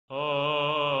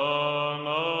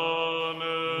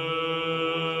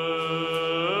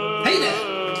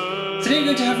Today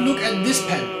we're going to have a look at this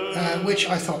pen,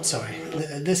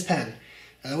 this pen,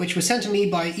 which was sent to me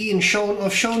by Schon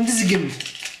of Schon DSGN.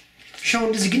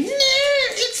 Schon DSGN, no,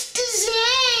 it's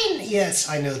design! Yes,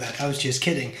 I know that, I was just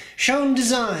kidding. Schon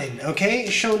Design, okay,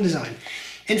 Schon Design.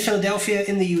 In Philadelphia,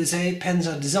 in the USA, pens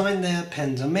are designed there,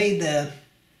 pens are made there.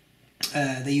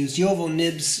 They use JoWo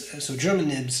nibs, so German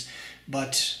nibs,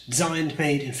 but designed,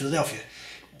 made in Philadelphia.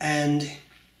 And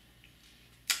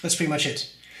that's pretty much it.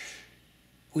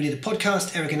 We did a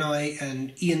podcast, Eric and I,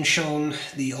 and Schon,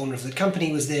 the owner of the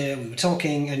company, was there. We were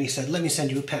talking, and he said, let me send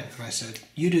you a pen. And I said,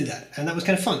 you do that. And that was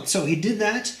kind of fun. So he did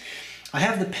that. I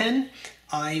have the pen.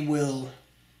 I will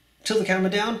tilt the camera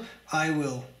down. I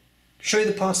will show you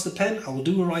the parts of the pen. I will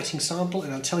do a writing sample,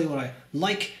 and I'll tell you what I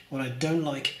like, what I don't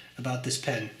like about this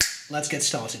pen. Let's get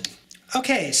started.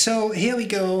 Okay, so here we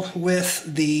go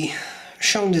with the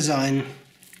Schon Design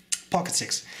Pocket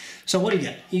 6. So what do you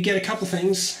get? You get a couple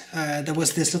things. There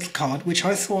was this little card, which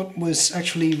I thought was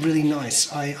actually really nice.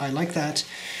 I like that.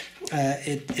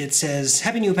 It says,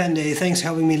 Happy New Pen Day, thanks for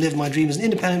helping me live my dream as an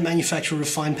independent manufacturer of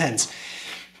fine pens.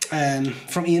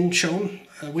 From Schon,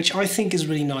 which I think is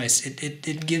really nice.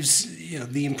 It gives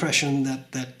the impression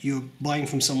that you're buying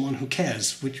from someone who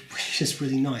cares, which is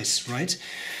really nice, right?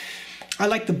 I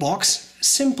like the box.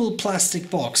 Simple plastic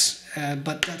box,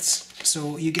 but that's...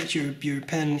 So you get your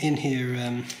pen in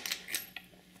here.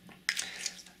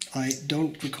 I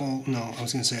don't recall, no, I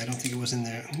was going to say I don't think it was in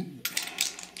there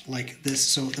like this.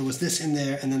 So there was this in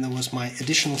there, and then there was my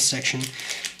additional section,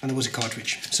 and there was a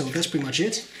cartridge. So that's pretty much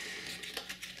it.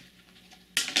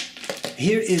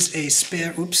 Here is a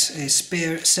spare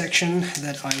section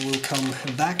that I will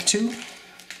come back to.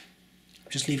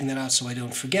 Just leaving that out so I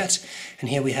don't forget. And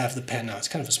here we have the pen. Now it's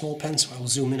kind of a small pen, so I will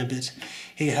zoom in a bit.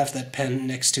 Here you have that pen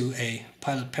next to a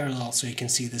Pilot Parallel, so you can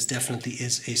see this definitely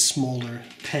is a smaller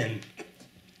pen.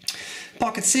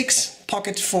 Pocket 6,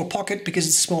 pocket for pocket because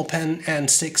it's a small pen, and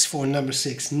 6 for number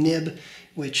 6 nib,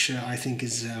 which I think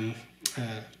is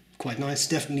quite nice.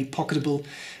 Definitely pocketable.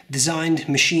 Designed,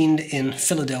 machined in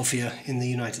Philadelphia in the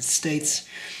United States.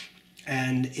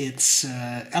 And it's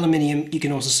aluminium, you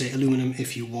can also say aluminum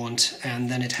if you want, and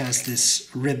then it has this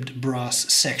ribbed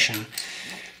brass section.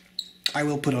 I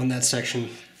will put on that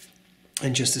section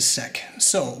in just a sec.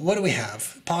 So what do we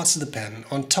have? Parts of the pen.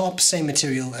 On top, same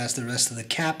material as the rest of the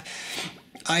cap.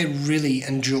 I really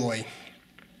enjoy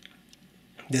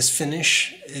this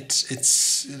finish. It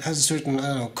has a certain, I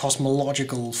don't know,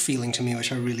 cosmological feeling to me,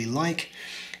 which I really like.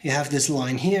 You have this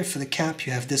line here for the cap,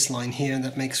 you have this line here, and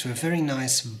that makes for a very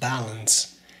nice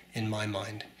balance in my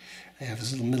mind. You have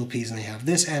this little middle piece, and you have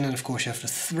this end, and of course you have the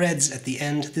threads at the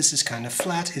end. This is kind of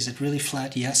flat. Is it really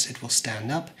flat? Yes, it will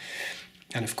stand up.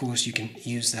 And of course you can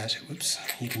use that,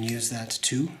 you can use that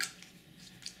to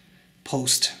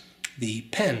post the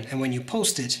pen. And when you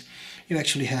post it, you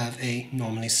actually have a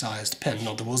normally sized pen.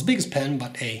 Not the world's biggest pen,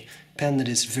 but a pen that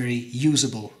is very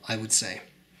usable, I would say.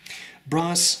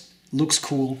 Brass. Looks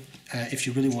cool if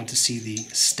you really want to see the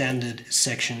standard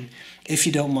section. If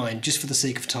you don't mind, just for the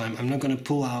sake of time, I'm not going to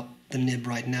pull out the nib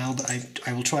right now, but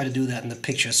I will try to do that in the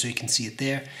picture so you can see it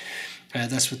there.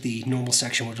 That's what the normal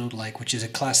section would look like, which is a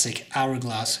classic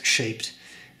hourglass shaped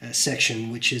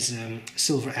section, which is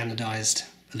silver anodized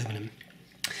aluminum.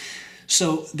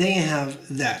 So there you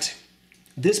have that.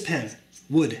 This pen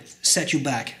would set you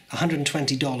back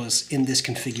 $120 in this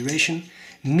configuration.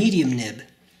 Medium nib.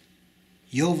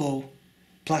 JoWo,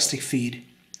 plastic feed,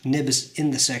 nib is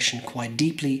in the section quite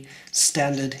deeply,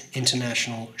 standard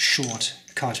international short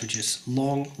cartridges,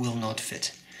 long will not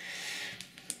fit.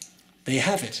 There you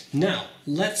have it. Now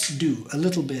let's do a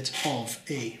little bit of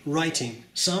a writing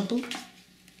sample.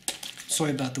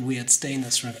 Sorry about the weird stain,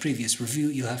 that's from a previous review,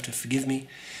 you'll have to forgive me.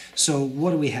 So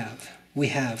what do we have? We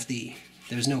have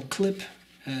there's no clip,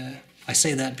 I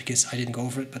say that because I didn't go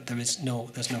over it, but there's no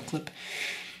clip.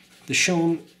 The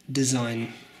Schon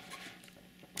Design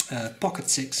Pocket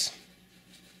 6.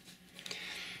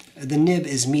 The nib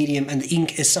is medium and the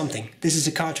ink is something. This is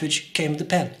a cartridge, came with the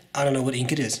pen. I don't know what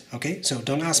ink it is, okay? So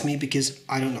don't ask me because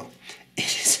I don't know. It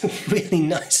is a really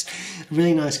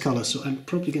nice color, so I'm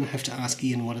probably going to have to ask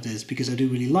Ian what it is because I do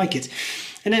really like it.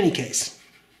 In any case,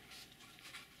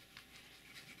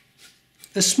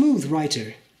 a smooth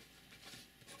writer.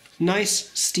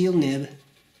 Nice steel nib.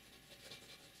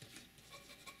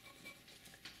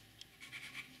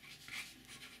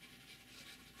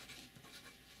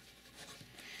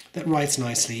 That writes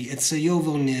nicely. It's a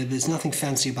JoWo nib, there's nothing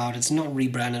fancy about it, it's not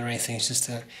rebranded or anything, it's just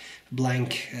a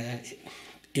blank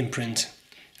imprint,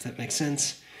 if that makes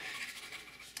sense.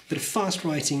 Bit of fast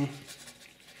writing,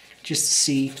 just to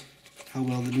see how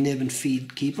well the nib and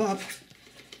feed keep up.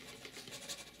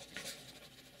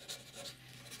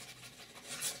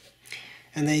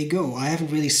 And there you go. I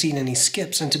haven't really seen any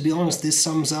skips, and to be honest, this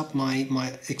sums up my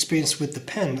experience with the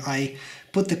pen. I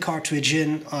put the cartridge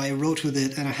in, I wrote with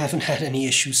it, and I haven't had any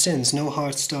issues since. No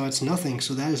hard starts, nothing,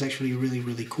 so that is actually really,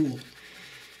 really cool.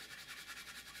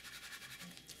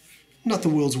 Not the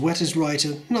world's wettest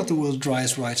writer, not the world's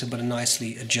driest writer, but a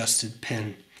nicely adjusted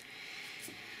pen.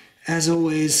 As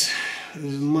always,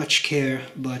 much care,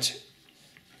 but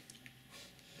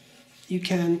you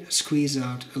can squeeze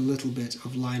out a little bit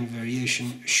of line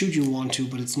variation should you want to,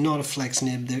 but it's not a flex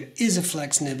nib. There is a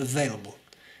flex nib available,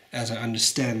 as I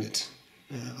understand it.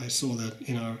 I saw that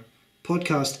in our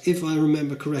podcast, if I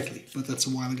remember correctly, but that's a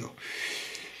while ago.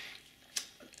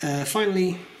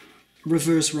 Finally,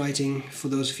 reverse writing, for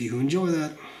those of you who enjoy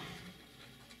that.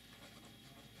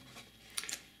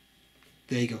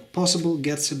 There you go. Possible,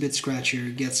 gets a bit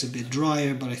scratchier, gets a bit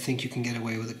drier, but I think you can get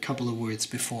away with a couple of words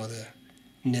before the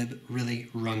nib really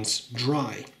runs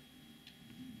dry.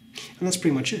 And that's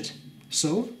pretty much it.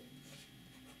 So,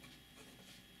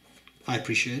 I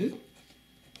appreciate it.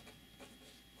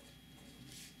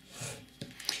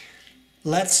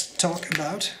 Let's talk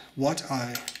about what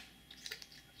I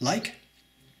like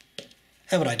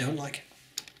and what I don't like.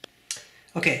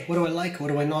 Okay, what do I like, what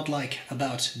do I not like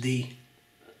about the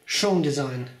Schon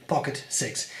Design Pocket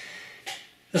 6?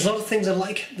 There's a lot of things I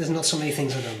like, there's not so many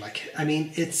things I don't like. I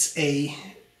mean, it's a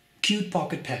cute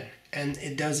pocket pen, and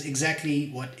it does exactly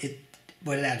what it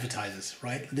advertises,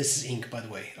 right? This is ink, by the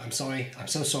way. I'm sorry, I'm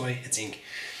so sorry, it's ink.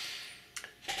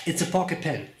 It's a pocket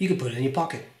pen. You can put it in your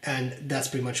pocket, and that's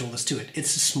pretty much all there's to it.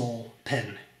 It's a small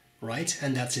pen, right?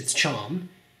 And that's its charm.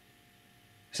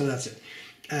 So that's it.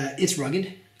 It's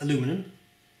rugged, aluminum,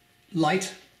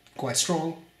 light, quite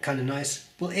strong, kind of nice.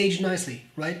 Will age nicely,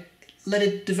 right? Let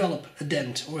it develop a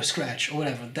dent or a scratch or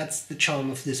whatever. That's the charm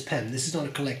of this pen. This is not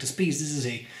a collector's piece. This is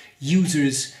a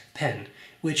user's pen,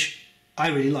 which I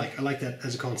really like. I like that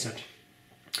as a concept.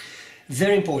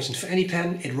 Very important for any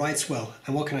pen, it writes well.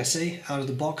 And what can I say? Out of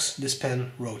the box, this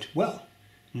pen wrote well.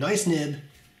 Nice nib,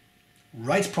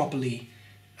 writes properly,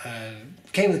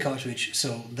 came with a cartridge,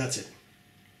 so that's it.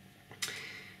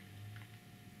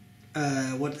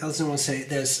 What else do I want to say?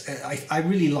 There's, I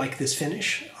really like this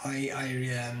finish.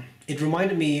 It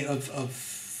reminded me of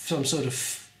some sort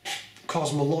of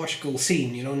cosmological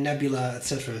scene, you know, nebula,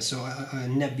 etc. So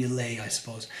nebulae, I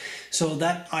suppose. So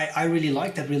that I really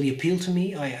liked. That really appealed to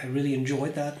me. I really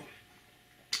enjoyed that.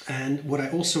 And what I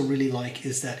also really like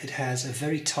is that it has a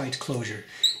very tight closure.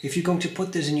 If you're going to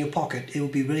put this in your pocket, it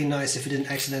would be really nice if it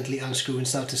didn't accidentally unscrew and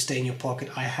start to stay in your pocket.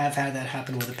 I have had that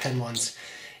happen with a pen once.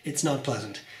 It's not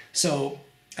pleasant. So,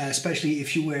 especially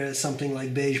if you wear something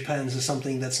like beige pants or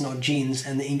something that's not jeans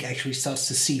and the ink actually starts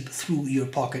to seep through your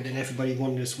pocket and everybody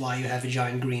wonders why you have a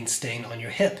giant green stain on your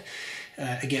hip.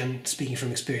 Again, speaking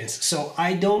from experience. So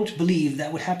I don't believe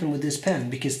that would happen with this pen,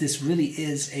 because this really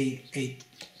is a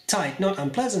tight, not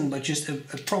unpleasant, but just a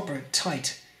proper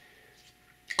tight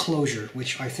closure,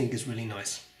 which I think is really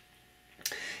nice.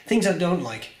 Things I don't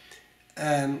like.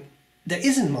 There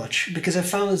isn't much, because I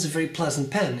found it's a very pleasant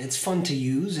pen. It's fun to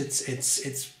use,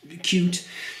 it's cute.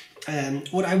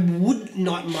 What I would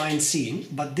not mind seeing,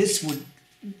 but this would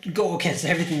go against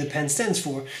everything the pen stands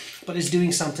for, but is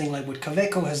doing something like what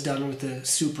Kaweco has done with the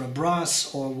Supra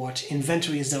Brass, or what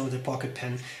Inventory has done with the pocket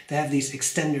pen. They have these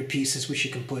extender pieces which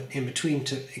you can put in between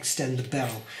to extend the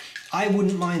barrel. I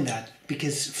wouldn't mind that,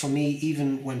 because for me,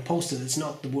 even when posted, it's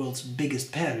not the world's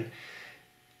biggest pen.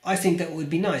 I think that would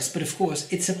be nice, but of course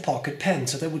it's a pocket pen,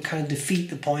 so that would kind of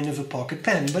defeat the point of a pocket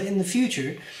pen. But in the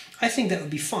future, I think that would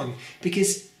be fun,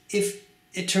 because if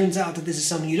it turns out that this is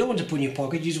something you don't want to put in your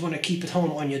pocket, you just want to keep it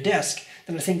home on your desk,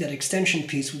 then I think that extension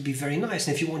piece would be very nice.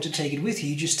 And if you want to take it with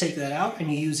you, you just take that out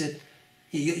and you use it.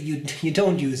 You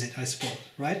don't use it, I suppose,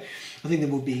 right? I think that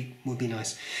would be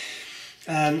nice.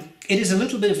 It is a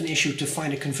little bit of an issue to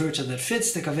find a converter that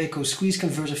fits. The Kaweco squeeze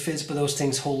converter fits, but those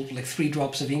things hold like 3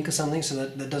 drops of ink or something, so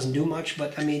that doesn't do much.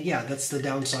 But I mean, yeah, that's the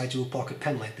downside to a pocket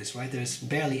pen like this, right? There's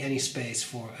barely any space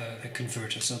for a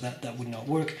converter, so that would not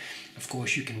work. Of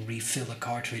course, you can refill a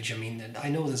cartridge. I mean, I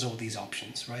know there's all these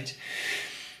options, right?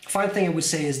 Final thing I would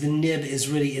say is the nib is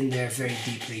really in there very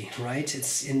deeply, right?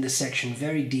 It's in the section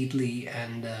very deeply,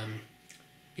 and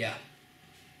yeah.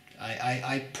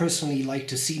 I personally like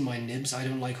to see my nibs. I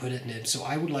don't like hooded nibs, so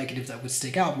I would like it if that would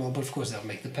stick out more, but of course that would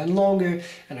make the pen longer,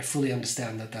 and I fully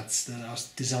understand that that's the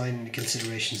design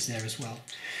considerations there as well.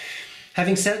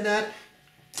 Having said that,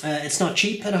 it's not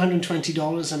cheap at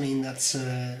 $120. I mean, that's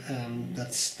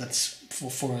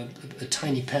for a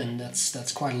tiny pen,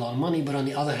 that's quite a lot of money, but on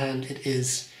the other hand, it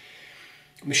is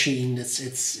machined,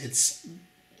 it's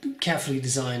carefully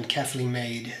designed, carefully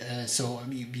made, so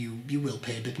you will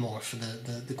pay a bit more for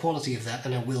the quality of that.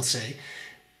 And I will say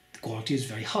the quality is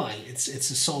very high. It's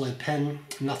a solid pen,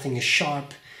 nothing is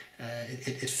sharp,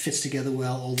 it fits together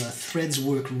well, all the threads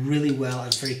work really well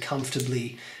and very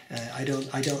comfortably. I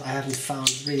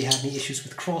haven't really had any issues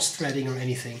with cross-threading or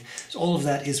anything. So all of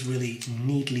that is really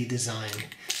neatly designed.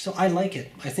 So I like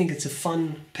it. I think it's a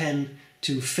fun pen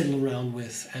to fiddle around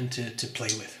with and to play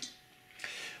with.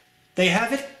 There you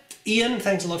have it. Ian,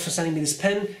 thanks a lot for sending me this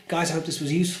pen. Guys, I hope this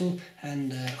was useful,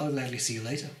 and I'll gladly see you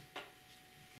later.